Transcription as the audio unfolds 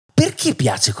Perché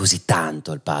piace così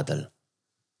tanto il padel?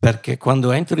 Perché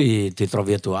quando entri ti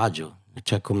trovi a tuo agio.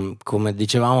 Cioè, come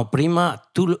dicevamo prima,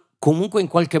 tu comunque in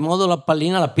qualche modo la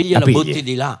pallina la pigli e la butti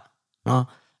di là, no?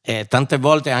 E tante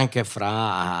volte anche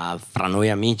fra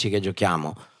noi amici che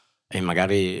giochiamo e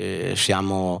magari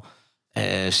siamo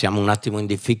un attimo in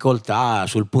difficoltà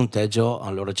sul punteggio,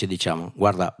 allora ci diciamo: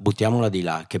 guarda, buttiamola di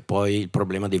là, che poi il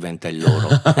problema diventa il loro.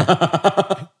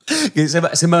 Che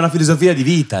sembra una filosofia di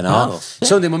vita, no?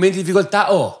 Sono dei momenti di difficoltà,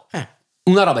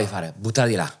 una roba di fare, buttare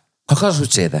di là. Qualcosa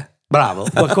succede. Bravo,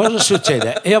 qualcosa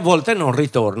succede e a volte non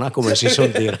ritorna, come si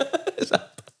suol dire.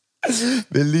 Esatto.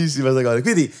 Bellissima questa cosa.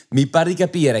 Quindi mi pare di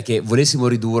capire che volessimo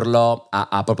ridurlo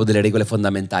a proprio delle regole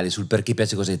fondamentali sul perché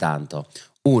piace così tanto.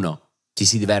 1, ci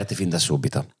si diverte fin da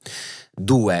subito.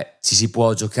 2, ci si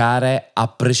può giocare a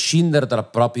prescindere dal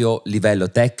proprio livello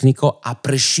tecnico, a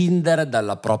prescindere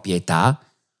dalla propria età,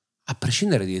 a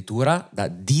prescindere addirittura da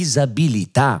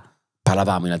disabilità.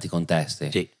 Parlavamo in altri contesti.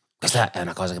 Sì. Questa è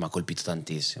una cosa che mi ha colpito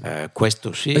tantissimo.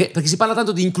 Questo sì. Perché si parla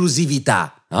tanto di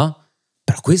inclusività, no?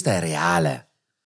 Però questa è reale.